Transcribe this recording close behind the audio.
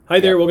Hi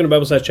there, welcome to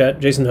Bible Slash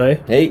Chat. Jason,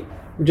 hi. Hey.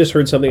 We just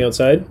heard something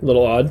outside, a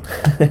little odd.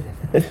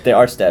 There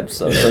are steps,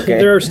 so it's okay.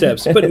 There are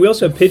steps, but we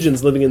also have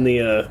pigeons living in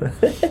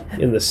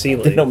the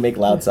ceiling. They don't make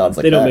loud sounds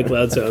like that. They don't make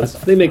loud sounds.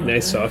 They make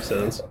nice soft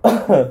sounds.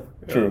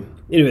 True.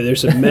 Anyway,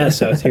 there's a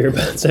mess out here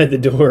outside the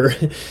door.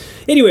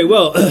 Anyway,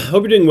 well,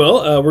 hope you're doing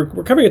well. We're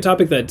covering a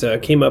topic that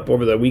came up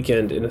over the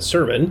weekend in a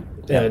sermon,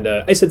 and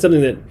I said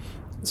something that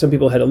some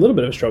people had a little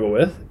bit of a struggle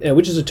with,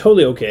 which is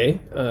totally okay,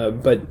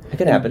 but it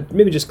can happen.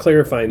 Maybe just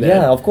clarifying that.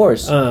 Yeah, of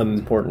course. It's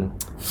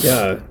important.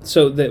 Yeah.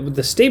 So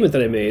the statement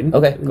that I made,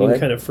 okay, go ahead.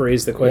 Kind of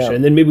phrase the question,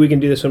 and then maybe we can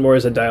do this one more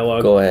as a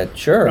dialogue. Go ahead.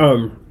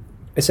 Sure.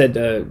 I said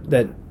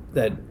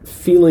that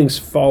feelings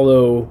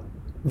follow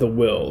the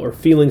will, or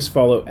feelings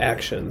follow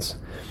actions,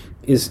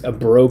 is a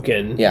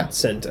broken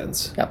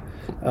sentence. Yeah.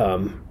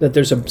 That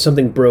there's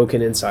something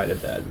broken inside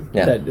of that.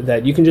 Yeah.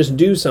 That you can just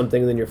do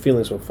something, and then your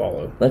feelings will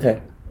follow.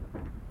 Okay.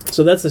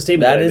 So that's the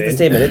statement. That is the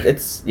statement.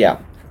 It's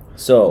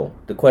So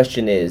the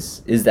question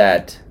is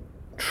that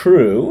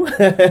true?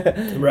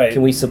 Right.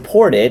 Can we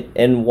support it?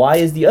 And why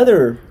is the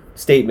other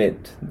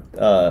statement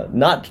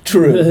not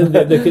true?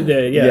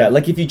 Yeah.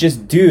 Like if you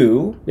just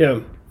do,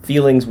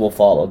 feelings will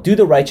follow. Do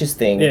the righteous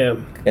thing,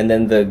 and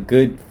then the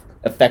good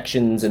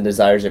affections and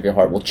desires of your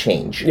heart will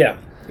change. Yeah.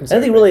 Exactly. I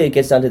think really it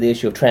gets down to the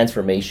issue of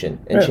transformation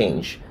and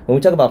change. When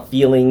we talk about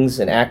feelings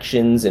and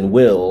actions and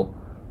will,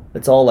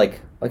 it's all like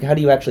how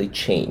do you actually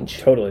change?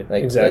 Totally.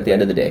 Exactly. At the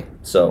end of the day.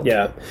 So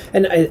yeah.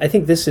 And I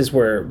think this is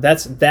where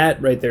that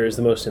right there is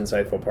the most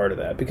insightful part of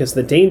that, because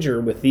the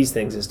danger with these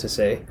things is to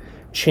say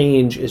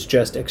change is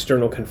just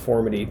external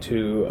conformity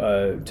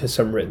to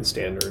some written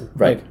standard.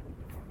 Right. Like,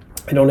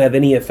 I don't have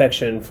any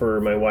affection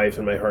for my wife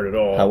in my heart at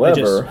all.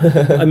 However, I'm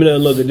going to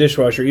unload the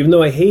dishwasher. Even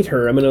though I hate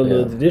her, I'm going to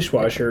unload the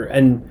dishwasher,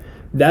 and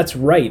that's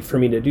right for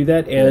me to do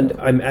that, and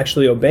I'm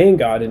actually obeying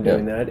God in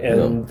doing that,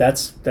 and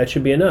that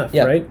should be enough,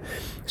 right?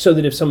 So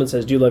that if someone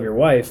says, "Do you love your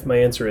wife?" my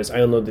answer is, "I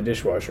unload the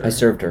dishwasher. I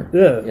served her."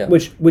 Yeah.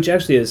 Which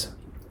actually is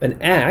an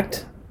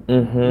act,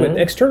 an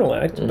external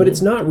act, but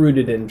it's not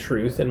rooted in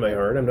truth in my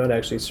heart. I'm not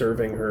actually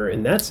serving her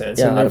in that sense.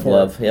 Yeah, out of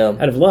love. Yeah,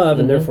 out of love,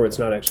 and therefore it's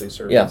not actually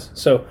service. Yeah.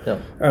 So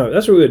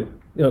that's where we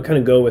would kind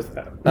of go with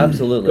that.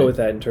 Absolutely, go with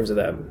that in terms of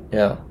that.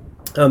 Yeah.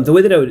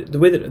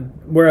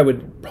 Where I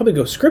would probably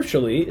go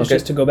scripturally is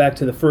just to go back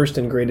to the first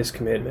and greatest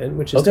commandment,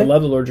 which is to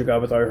love the Lord your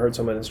God with all your heart,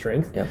 soul, mind, and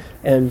strength. Yeah.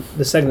 And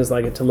the second is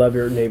like it, to love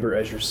your neighbor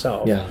as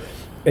yourself. Yeah.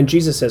 And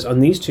Jesus says,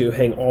 on these two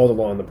hang all the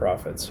law and the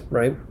prophets,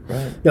 right?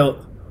 Right. Now,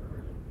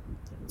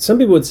 some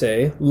people would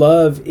say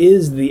love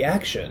is the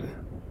action.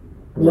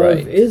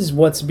 Love is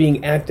what's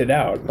being acted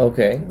out.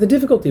 Okay. The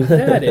difficulty with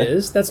that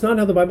is that's not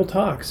how the Bible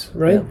talks,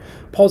 right? Yeah.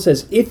 Paul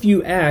says, if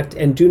you act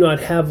and do not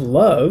have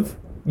love,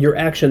 your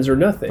actions are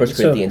nothing. 1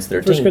 Corinthians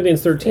 13. 1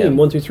 Corinthians 13,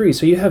 1 through 3.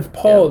 So you have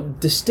Paul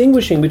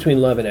distinguishing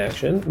between love and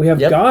action. We have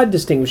God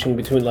distinguishing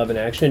between love and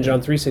action in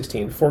John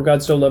 3:16. For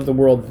God so loved the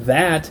world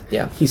that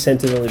he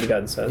sent his only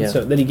begotten Son.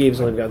 So that he gave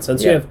his only begotten Son.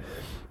 So you have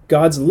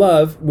God's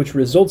love, which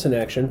results in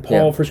action.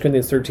 Paul, 1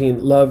 Corinthians 13,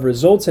 love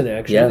results in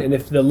action. Yeah. And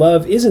if the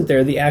love isn't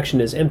there, the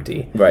action is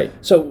empty. Right.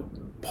 So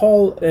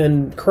Paul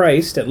and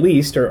Christ, at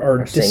least,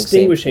 are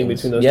distinguishing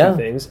between those two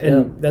things.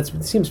 And that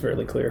seems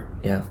fairly clear.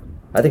 Yeah.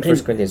 I think 1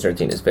 Corinthians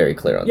 13 is very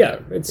clear on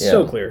that. Yeah, it's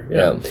so clear.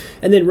 Yeah.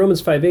 And then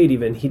Romans 5:8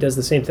 even, he does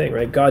the same thing,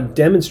 right? God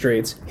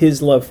demonstrates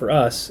his love for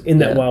us in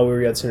that while we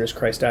were yet sinners,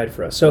 Christ died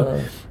for us.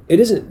 So it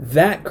isn't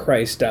that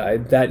Christ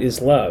died that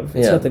is love.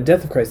 It's not the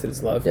death of Christ that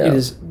is love. It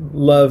is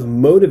love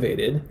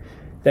motivated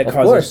that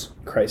causes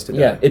Christ to die.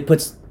 Yeah, it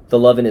puts the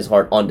love in his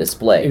heart on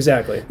display.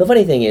 Exactly. The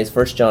funny thing is,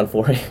 1 John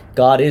 4,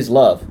 God is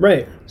love.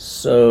 Right.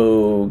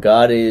 So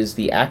God is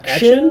the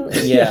action?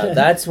 Yeah,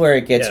 that's where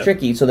it gets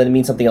tricky. So then it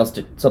means something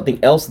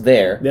else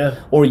there. Yeah.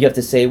 Or you have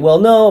to say, well,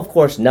 no, of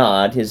course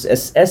not. His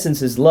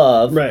essence is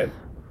love. Right.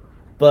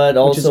 But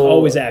also which is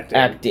always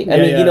acting. I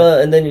mean,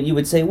 and then you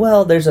would say,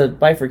 well, there's a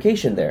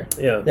bifurcation there.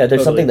 Yeah.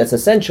 There's something that's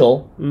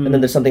essential, and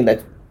then there's something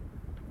that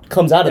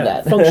comes out of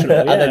that. Functional.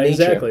 out of nature.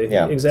 Exactly.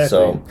 Yeah.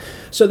 Exactly.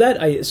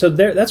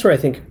 That's where I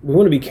think we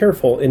want to be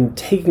careful in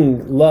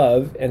taking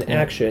love and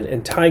action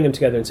and tying them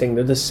together and saying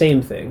they're the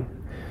same thing.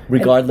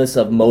 Regardless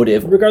of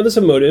motive. Regardless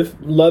of motive,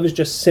 love is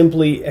just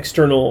simply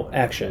external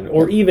action,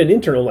 or even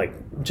internal, like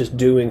just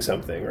doing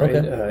something, right?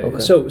 Okay.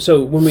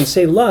 So when we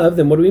say love,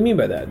 then what do we mean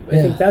by that? I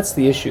think that's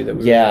the issue that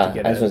we have to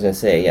get at. I was going to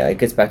say, it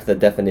gets back to the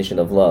definition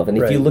of love. And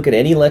if you look at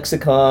any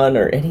lexicon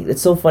or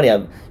it's so funny,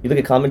 you look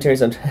at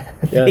commentaries on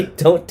they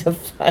don't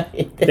define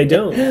it. They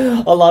don't.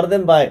 A lot of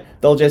them,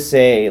 they'll just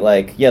say,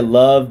 like,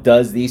 love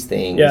does these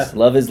things. Yeah.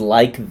 Love is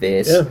like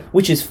this,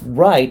 which is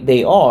right,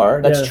 they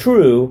are. That's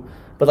true.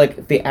 But,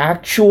 like, the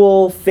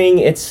actual thing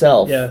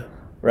itself,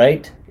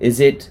 right? Is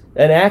it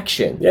an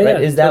action?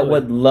 Right? Is that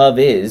what love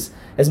is?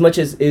 As much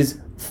as is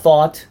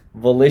thought,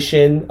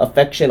 volition,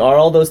 affection, are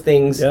all those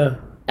things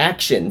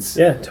actions?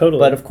 Yeah, totally.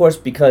 But, of course,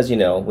 because,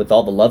 with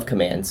all the love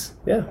commands,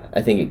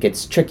 I think it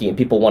gets tricky, and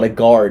people want to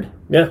guard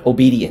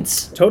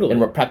obedience. Totally.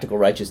 And practical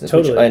righteousness,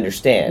 which I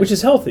understand. Which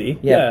is healthy.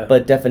 Yeah.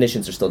 But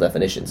definitions are still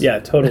definitions. Yeah,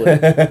 totally.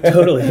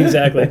 Totally,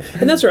 exactly.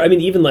 And that's right. I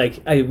mean, even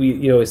like,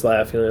 you always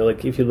laugh,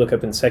 like if you look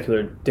up in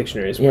secular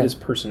dictionaries, what is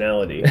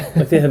personality?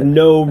 Like they have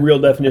no real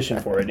definition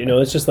for it.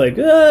 It's just like,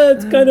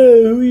 it's kind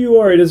of who you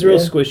are. It is real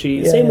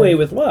squishy. Same way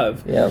with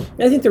love. Yeah.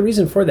 And I think the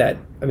reason for that,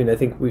 I mean, I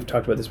think we've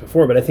talked about this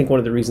before, but I think one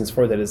of the reasons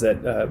for that is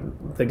that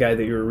the guy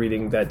that you were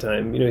reading that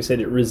time, he said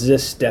it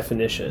resists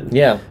definition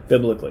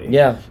biblically.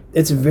 Yeah.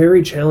 It's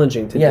very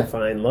challenging to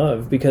define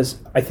love because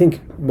I think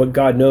what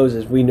God knows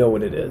is we know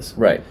what it is.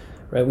 Right.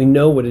 We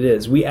know what it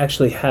is. We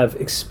actually have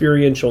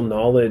experiential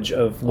knowledge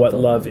of what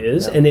love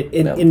is. And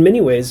in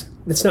many ways,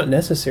 it's not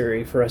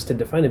necessary for us to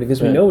define it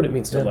because we know what it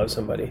means to love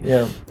somebody.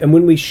 Yeah. And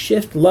when we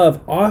shift love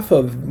off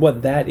of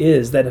what that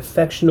is, that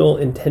affectional,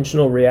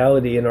 intentional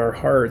reality in our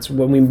hearts,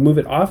 when we move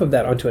it off of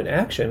that onto an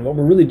action, what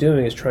we're really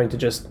doing is trying to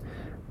just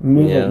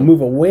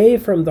move away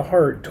from the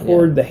heart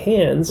toward the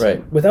hands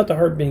without the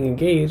heart being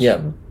engaged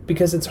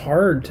because it's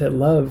hard to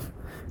love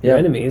your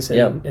enemies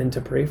and to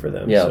pray for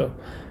them. Yeah.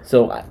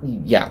 So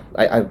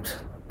I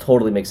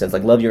totally makes sense.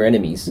 Like, love your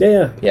enemies.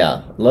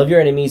 Yeah. Love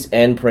your enemies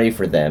and pray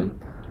for them.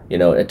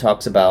 It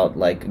talks about,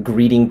 like,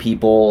 greeting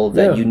people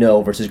that you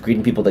know versus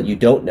greeting people that you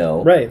don't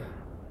know. Right.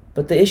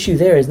 But the issue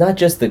there is not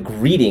just the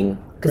greeting,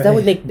 because that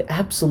would make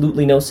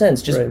absolutely no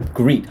sense. Just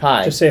greet.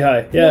 Hi. Just say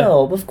hi. Yeah.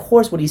 No, of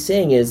course what he's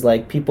saying is,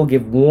 like, people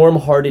give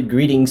warm-hearted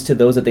greetings to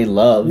those that they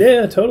love.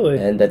 Yeah, totally.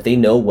 And that they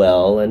know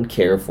well and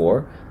care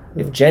for.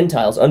 If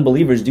Gentiles,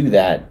 unbelievers do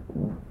that,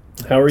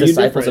 how are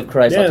disciples of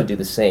Christ ought to do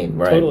the same,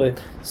 right? Totally.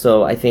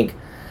 So I think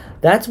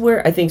that's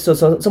where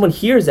so someone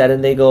hears that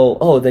and they go,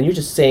 oh, then you're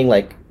just saying,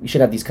 like, you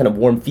should have these kind of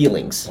warm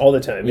feelings all the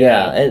time.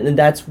 Yeah, and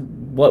that's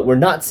what we're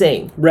not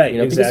saying, right?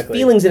 Because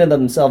feelings in and of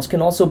themselves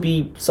can also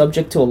be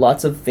subject to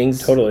lots of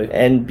things,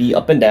 and be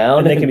up and down,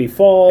 and they can be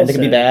false, and they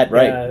can be bad,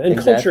 right? And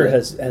culture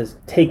has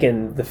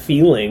taken the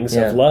feelings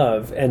of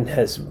love and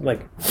has,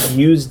 like,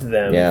 used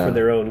them for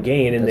their own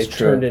gain, and they've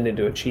turned it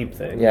into a cheap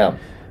thing. Yeah.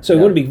 So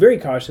we want to be very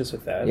cautious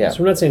with that.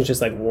 So we're not saying it's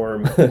just like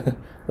warm.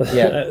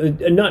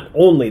 Not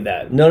only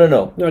that.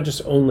 No. Not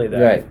just only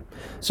that. Right.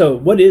 So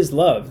what is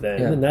love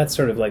then? And that's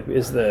sort of like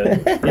is the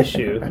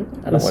issue.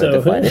 I don't want to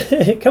define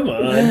it. Come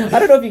on. I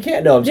don't know if you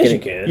can. No, I'm just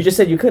kidding. You can. You just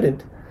said you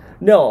couldn't.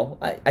 No,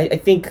 I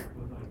think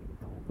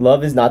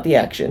love is not the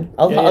action.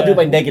 I'll do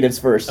my negatives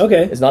first.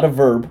 Okay. It's not a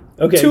verb.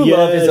 Okay. To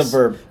love is a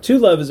verb. To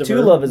love is a verb.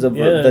 To love is a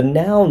verb. The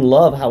noun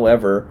love,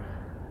 however,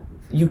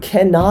 you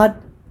cannot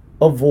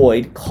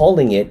avoid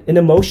calling it an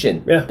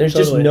emotion. Yeah, There's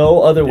just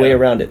no other way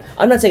around it.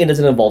 I'm not saying it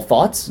doesn't involve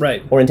thoughts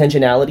or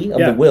intentionality of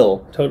the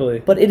will. Totally.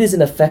 But it is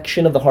an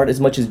affection of the heart as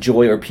much as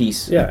joy or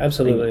peace. Yeah,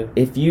 absolutely. Like,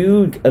 if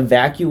you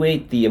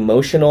evacuate the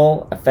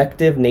emotional,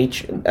 affective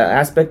nature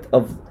aspect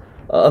of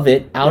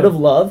it out of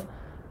love,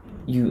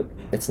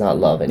 it's not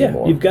love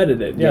anymore. Yeah, you've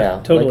gutted it. Yeah,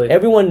 totally. Like,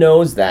 everyone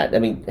knows that. I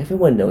mean,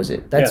 everyone knows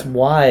it. That's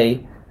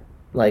why,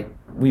 like,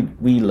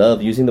 we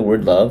love using the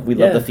word love. We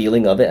love the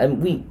feeling of it.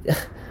 And we...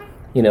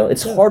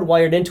 it's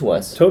hardwired into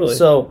us. Totally.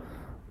 So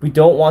we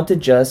don't want to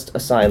just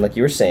assign, like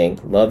you were saying,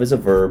 love is a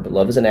verb,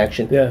 love is an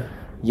action. Yeah.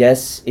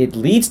 Yes, it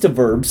leads to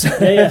verbs.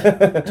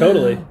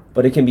 Totally.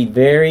 But it can be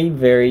very,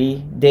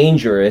 very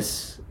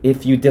dangerous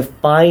if you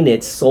define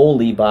it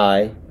solely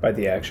by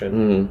the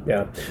action.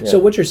 Yeah. So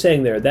what you're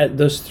saying there, that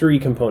those three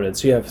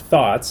components, you have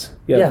thoughts,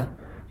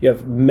 you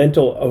have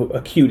mental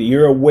acuity.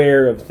 You're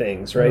aware of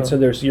things, right? So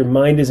your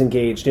mind is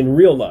engaged in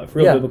real love,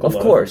 biblical love.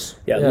 Of course.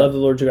 Yeah, love the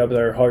Lord your God with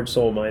our heart,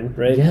 soul, mind,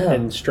 right? Yeah.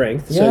 And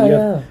strength. So you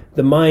have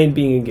the mind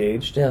being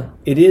engaged. Yeah.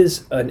 It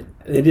is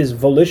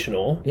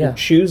volitional. You're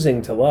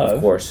choosing to love.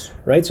 Of course.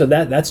 Right? So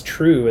that's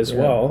true as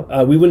well.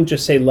 We wouldn't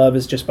just say love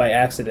is just by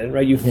accident,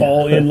 right? You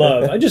fall in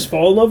love. I just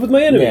fall in love with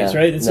my enemies,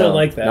 right? It's not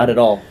like that. Not at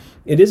all.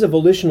 It is a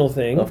volitional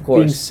thing, of course,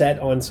 being set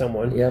on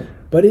someone. Yep.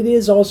 But it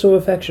is also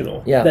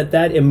affectional. Yeah.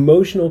 That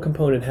emotional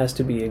component has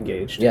to be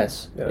engaged.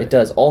 Yes, it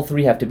does. All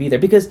three have to be there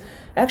because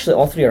actually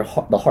all three are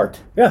the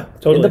heart. Yeah,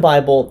 totally. In the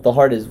Bible, the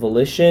heart is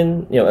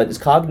volition, it's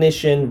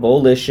cognition,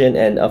 volition,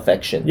 and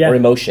affection or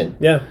emotion.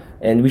 Yeah.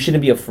 And we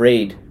shouldn't be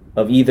afraid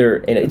of either.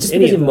 And it's just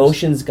because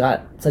emotions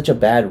got such a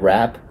bad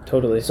rap.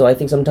 Totally. So I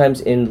think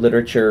sometimes in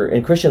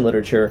Christian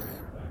literature,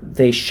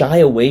 they shy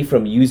away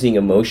from using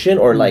emotion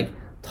or like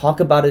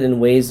talk about it in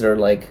ways that are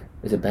like,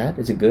 is it bad?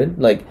 Is it good?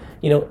 Like,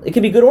 it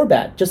can be good or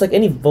bad. Just like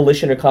any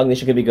volition or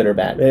cognition can be good or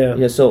bad.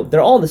 Yeah. So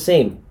they're all the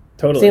same.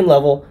 Totally. Same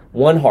level,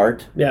 one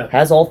heart. Yeah.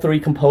 Has all three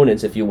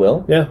components, if you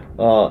will. Yeah.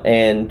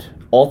 And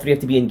all three have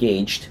to be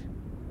engaged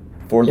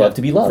for love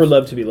to be love. For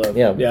love to be love.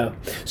 Yeah. Yeah.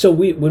 So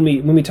when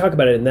we talk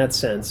about it in that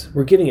sense,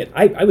 we're giving it,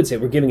 I would say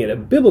we're giving it a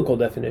biblical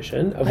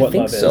definition of what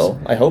love is.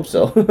 I hope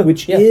so.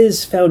 Which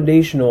is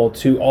foundational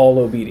to all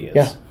obedience.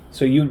 Yeah.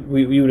 So you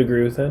would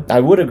agree with that? I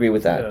would agree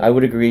with that. I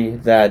would agree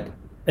that.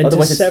 And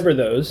to sever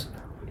those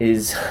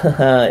is you're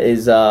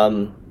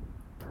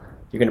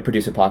going to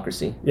produce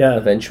hypocrisy. Yeah.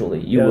 Eventually,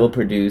 you will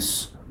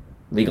produce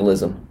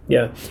legalism.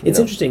 Yeah. It's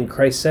interesting.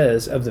 Christ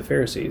says of the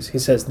Pharisees, he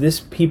says, "This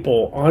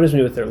people honors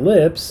me with their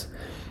lips,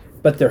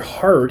 but their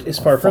heart is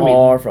far from me.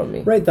 Far from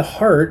me. Right, the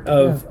heart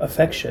of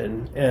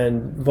affection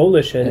and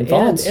volition and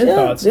thoughts.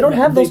 They don't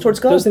have those towards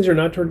God. Those things are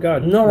not toward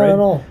God. No, right? not at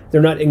all.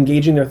 They're not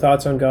engaging their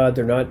thoughts on God.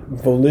 They're not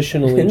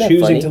volitionally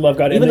choosing to love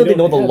God. Even though they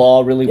know the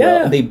law really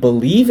well, they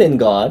believe in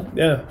God.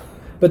 Yeah.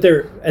 But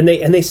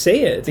they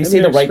say it. They say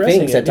the right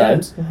things at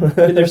times. I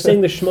mean, they're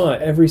saying the Shema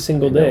every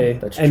single day,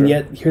 and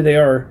yet here they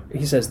are.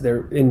 He says,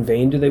 "They're in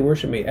vain do they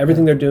worship me."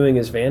 Everything they're doing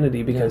is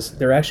vanity because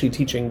they're actually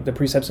teaching the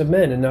precepts of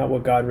men and not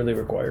what God really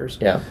requires.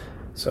 Yeah.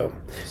 So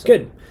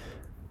good.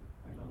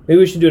 Maybe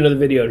we should do another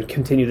video and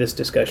continue this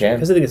discussion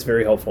because I think it's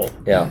very helpful.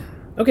 Yeah.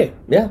 Okay.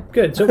 Yeah.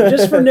 Good. So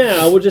just for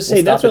now, we'll just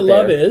say that's what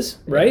love is,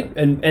 right?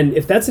 Yeah. And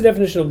if that's the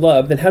definition of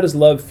love, then how does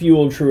love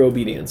fuel true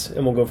obedience?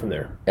 And we'll go from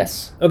there.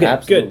 Yes. Okay.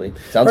 Absolutely.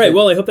 Good. All right. Good.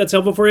 Well, I hope that's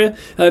helpful for you.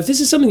 If this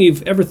is something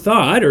you've ever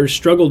thought or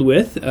struggled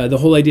with, the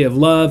whole idea of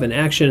love and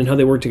action and how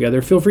they work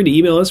together, feel free to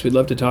email us. We'd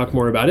love to talk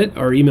more about it.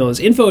 Our email is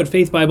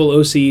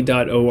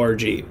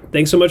info@faithbibleoc.org.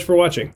 Thanks so much for watching.